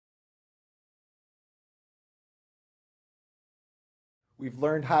We've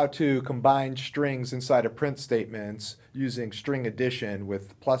learned how to combine strings inside of print statements using string addition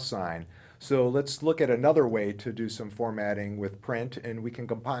with plus sign. So let's look at another way to do some formatting with print, and we can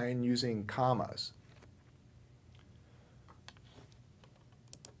combine using commas.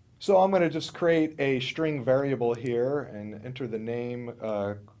 So I'm going to just create a string variable here and enter the name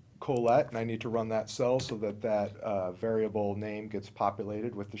Colette, and I need to run that cell so that that variable name gets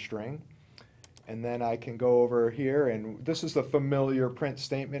populated with the string. And then I can go over here, and this is the familiar print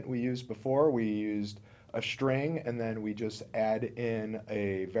statement we used before. We used a string, and then we just add in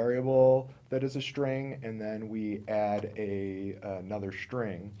a variable that is a string, and then we add another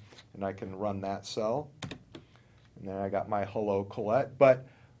string. And I can run that cell. And then I got my hello Colette. But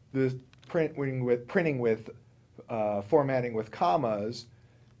the printing with formatting with commas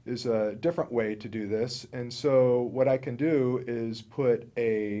is a different way to do this. And so what I can do is put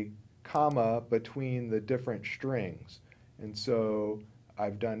a comma between the different strings. And so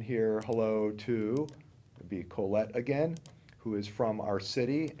I've done here hello to be Colette again, who is from our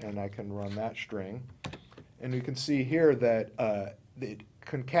city, and I can run that string. And you can see here that it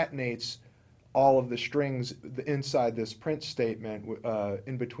concatenates all of the strings inside this print statement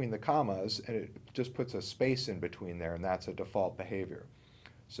in between the commas, and it just puts a space in between there, and that's a default behavior.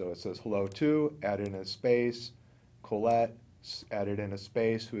 So it says hello to, add in a space, Colette, added in a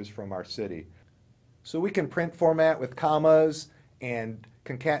space, who is from our city. So we can print format with commas and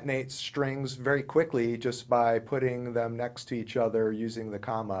concatenate strings very quickly just by putting them next to each other using the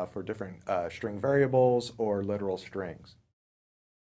comma for different string variables or literal strings.